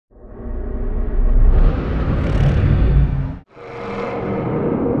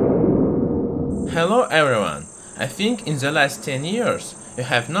everyone! I think in the last 10 years you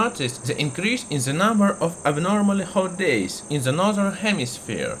have noticed the increase in the number of abnormally hot days in the northern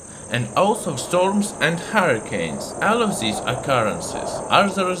hemisphere, and also storms and hurricanes. All of these occurrences are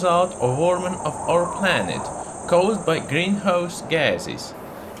the result of warming of our planet caused by greenhouse gases.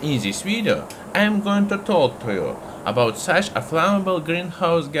 In this video I am going to talk to you about such a flammable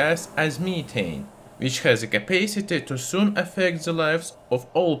greenhouse gas as methane, which has the capacity to soon affect the lives of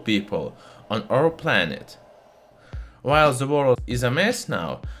all people on our planet. While the world is a mess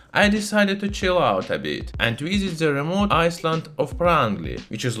now, I decided to chill out a bit and visit the remote Iceland of Pradeep,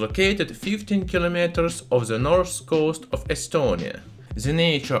 which is located 15 kilometers off the north coast of Estonia. The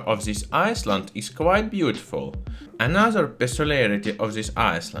nature of this island is quite beautiful. Another peculiarity of this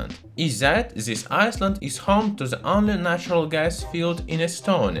island is that this island is home to the only natural gas field in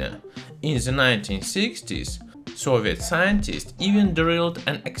Estonia. In the 1960s, Soviet scientists even drilled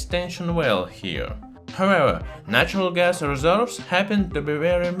an extension well here. However, natural gas reserves happened to be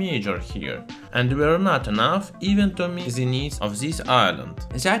very major here, and were not enough even to meet the needs of this island.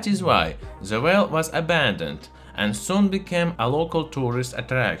 That is why the well was abandoned and soon became a local tourist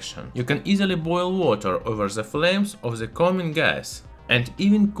attraction. You can easily boil water over the flames of the common gas and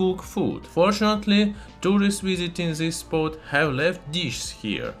even cook food. Fortunately, tourists visiting this spot have left dishes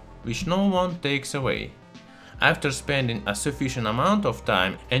here, which no one takes away. After spending a sufficient amount of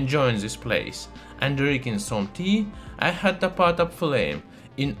time enjoying this place and drinking some tea, I had to put up flame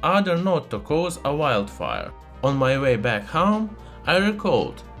in order not to cause a wildfire. On my way back home, I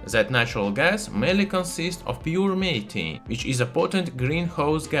recalled that natural gas mainly consists of pure methane, which is a potent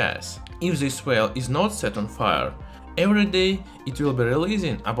greenhouse gas. If this well is not set on fire, every day it will be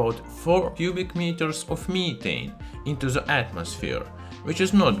releasing about 4 cubic meters of methane into the atmosphere, which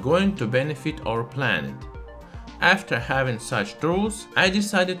is not going to benefit our planet. After having such truths, I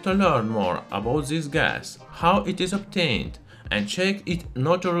decided to learn more about this gas, how it is obtained, and check its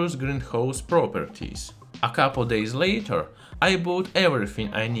notorious greenhouse properties. A couple days later, I bought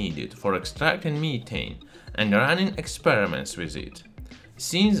everything I needed for extracting methane and running experiments with it.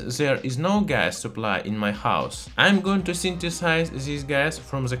 Since there is no gas supply in my house, I am going to synthesize this gas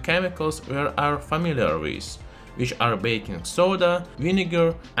from the chemicals we are familiar with, which are baking soda,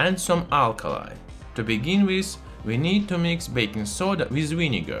 vinegar, and some alkali. To begin with, we need to mix baking soda with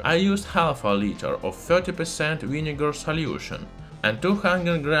vinegar. I used half a liter of 30% vinegar solution and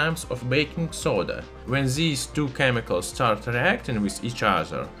 200 grams of baking soda. When these two chemicals start reacting with each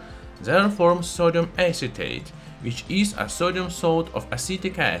other, there forms sodium acetate, which is a sodium salt of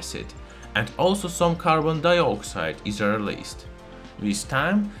acetic acid, and also some carbon dioxide is released. With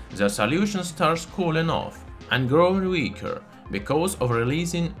time, the solution starts cooling off and growing weaker because of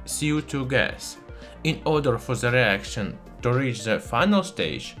releasing CO2 gas. In order for the reaction to reach the final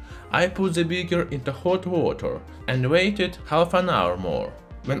stage, I put the beaker into hot water and waited half an hour more.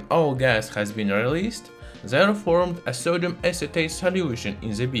 When all gas has been released, there formed a sodium acetate solution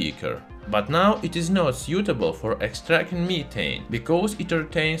in the beaker. But now it is not suitable for extracting methane because it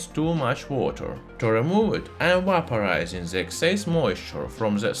retains too much water. To remove it, I am vaporizing the excess moisture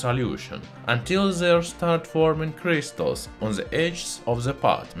from the solution until there start forming crystals on the edges of the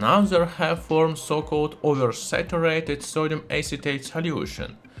pot. Now there have formed so-called oversaturated sodium acetate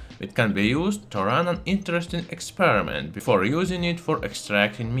solution. It can be used to run an interesting experiment before using it for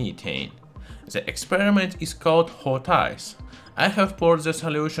extracting methane. The experiment is called hot ice. I have poured the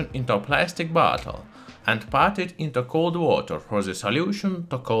solution into a plastic bottle and put it into cold water for the solution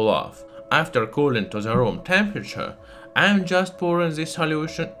to cool off. After cooling to the room temperature, I am just pouring this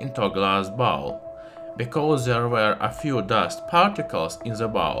solution into a glass bowl. Because there were a few dust particles in the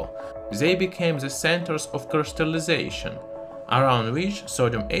bowl, they became the centers of crystallization, around which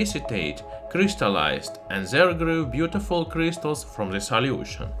sodium acetate crystallized, and there grew beautiful crystals from the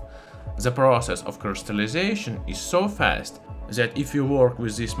solution. The process of crystallization is so fast that if you work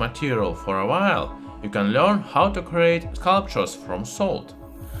with this material for a while, you can learn how to create sculptures from salt.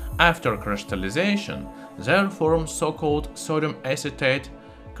 After crystallization, there forms so-called sodium acetate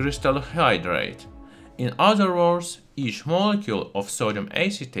crystal hydrate. In other words, each molecule of sodium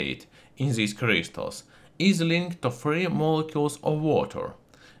acetate in these crystals is linked to 3 molecules of water.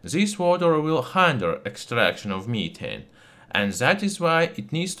 This water will hinder extraction of methane, and that is why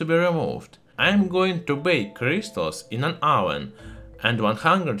it needs to be removed. I am going to bake crystals in an oven at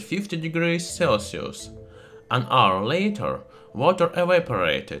 150 degrees Celsius. An hour later, water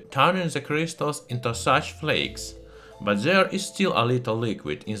evaporated, turning the crystals into such flakes. But there is still a little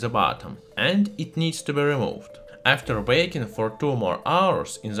liquid in the bottom, and it needs to be removed. After baking for 2 more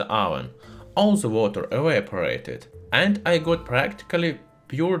hours in the oven, all the water evaporated, and I got practically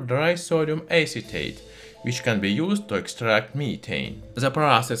pure dry sodium acetate, which can be used to extract methane. The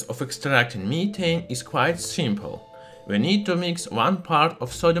process of extracting methane is quite simple. We need to mix 1 part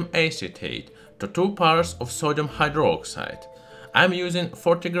of sodium acetate to 2 parts of sodium hydroxide. I'm using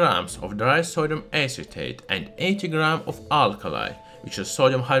 40 grams of dry sodium acetate and 80 grams of alkali, which is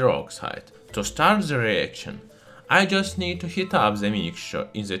sodium hydroxide. To start the reaction, I just need to heat up the mixture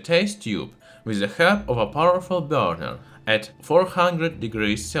in the test tube with the help of a powerful burner at 400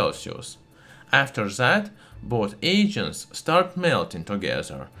 degrees Celsius. After that, both agents start melting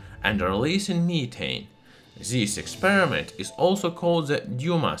together and releasing methane. This experiment is also called the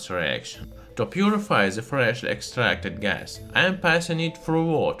Dumas reaction. To purify the freshly extracted gas, I am passing it through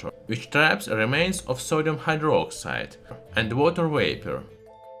water, which traps remains of sodium hydroxide and water vapor.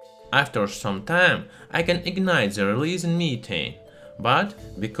 After some time, I can ignite the releasing methane, but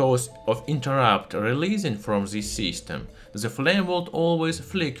because of interrupt releasing from this system, the flame would always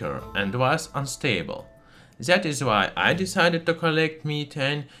flicker and was unstable. That is why I decided to collect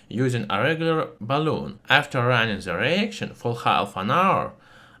methane using a regular balloon. After running the reaction for half an hour,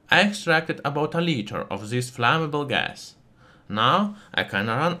 I extracted about a liter of this flammable gas. Now I can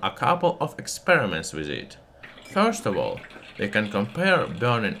run a couple of experiments with it. First of all, we can compare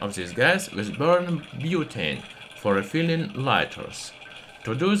burning of this gas with burning butane for refilling lighters.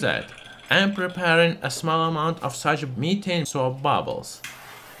 To do that, I am preparing a small amount of such methane soap bubbles.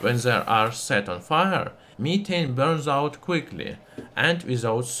 When they are set on fire, methane burns out quickly and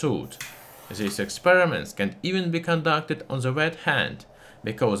without soot. These experiments can even be conducted on the wet hand,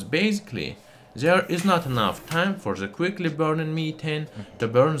 because basically there is not enough time for the quickly burning methane to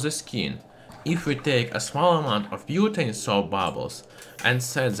burn the skin. If we take a small amount of butane soap bubbles and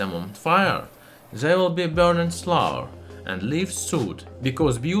set them on fire, they will be burning slower and leave soot,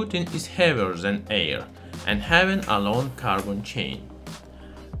 because butane is heavier than air and having a long carbon chain.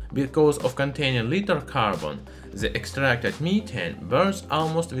 Because of containing little carbon, the extracted methane burns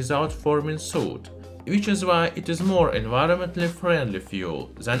almost without forming soot, which is why it is more environmentally friendly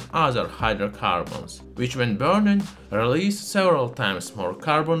fuel than other hydrocarbons, which when burning release several times more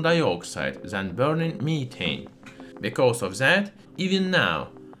carbon dioxide than burning methane. Because of that, even now,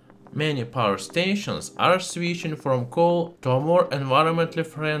 many power stations are switching from coal to a more environmentally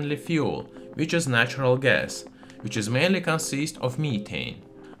friendly fuel, which is natural gas, which is mainly consists of methane.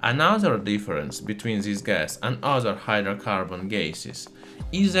 Another difference between this gas and other hydrocarbon gases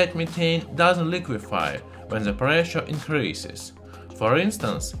is that methane doesn't liquefy when the pressure increases. For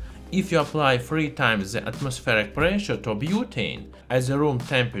instance, if you apply 3 times the atmospheric pressure to butane at the room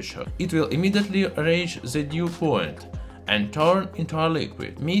temperature, it will immediately reach the dew point and turn into a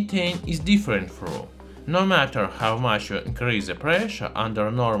liquid. Methane is different though. No matter how much you increase the pressure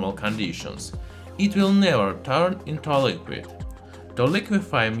under normal conditions, it will never turn into a liquid. To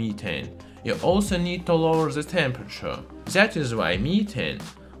liquefy methane, you also need to lower the temperature. That is why methane,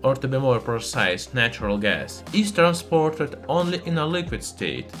 or to be more precise, natural gas, is transported only in a liquid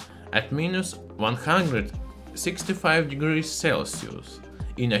state at minus 165 degrees Celsius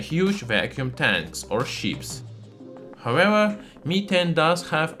in a huge vacuum tanks or ships. However, methane does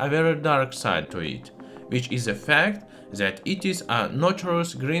have a very dark side to it, which is the fact that it is a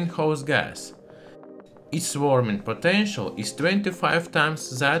notorious greenhouse gas. Its warming potential is 25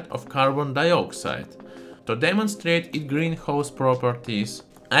 times that of carbon dioxide. To demonstrate its greenhouse properties,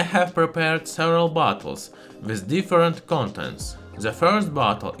 I have prepared several bottles with different contents. The first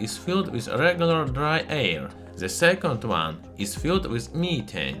bottle is filled with regular dry air. The second one is filled with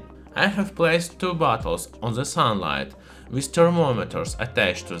methane. I have placed 2 bottles on the sunlight with thermometers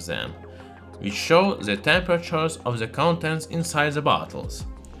attached to them, which show the temperatures of the contents inside the bottles.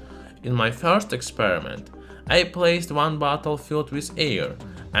 In my first experiment, I placed 1 bottle filled with air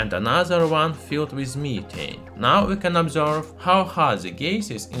and another one filled with methane. Now we can observe how hot the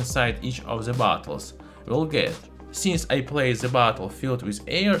gases inside each of the bottles will get. Since I placed the bottle filled with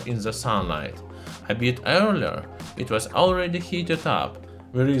air in the sunlight a bit earlier, it was already heated up,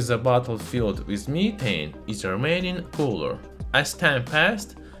 whereas the bottle filled with methane is remaining cooler. As time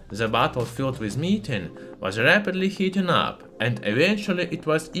passed, the bottle filled with methane was rapidly heating up, and eventually it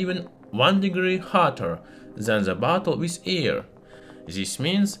was even 1 degree hotter than the bottle with air. This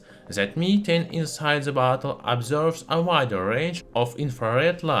means that methane inside the bottle absorbs a wider range of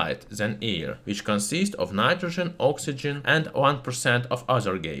infrared light than air, which consists of nitrogen, oxygen, and 1% of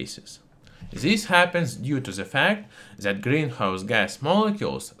other gases. This happens due to the fact that greenhouse gas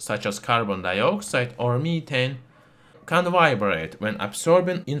molecules, such as carbon dioxide or methane, can vibrate when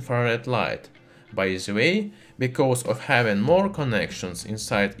absorbing infrared light. By the way, because of having more connections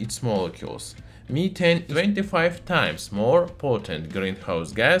inside its molecules, Methane is 25 times more potent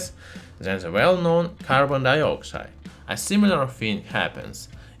greenhouse gas than the well-known carbon dioxide. A similar thing happens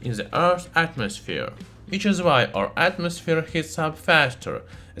in the Earth's atmosphere, which is why our atmosphere heats up faster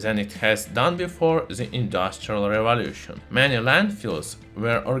than it has done before the Industrial Revolution. Many landfills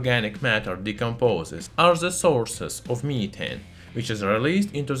where organic matter decomposes are the sources of methane, which is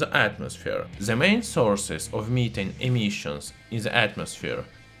released into the atmosphere. The main sources of methane emissions in the atmosphere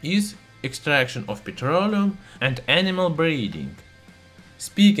is extraction of petroleum and animal breeding.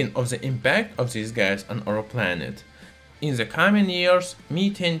 Speaking of the impact of this gas on our planet, in the coming years,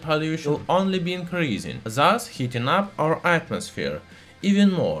 methane pollution will only be increasing, thus heating up our atmosphere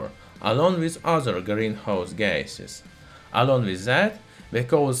even more, along with other greenhouse gases. Along with that,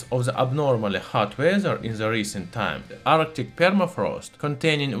 because of the abnormally hot weather in the recent time, the Arctic permafrost,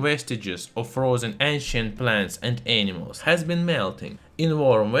 containing vestiges of frozen ancient plants and animals, has been melting. In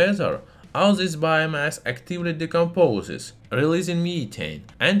warm weather, all this biomass actively decomposes, releasing methane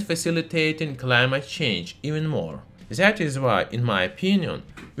and facilitating climate change even more. That is why, in my opinion,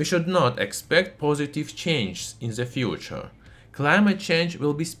 we should not expect positive changes in the future. Climate change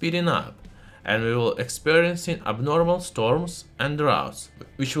will be speeding up, and we will experiencing abnormal storms and droughts,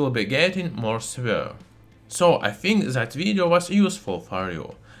 which will be getting more severe. So I think that video was useful for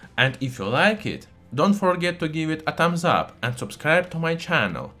you, and if you like it, don't forget to give it a thumbs up and subscribe to my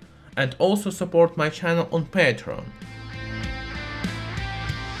channel, and also support my channel on Patreon.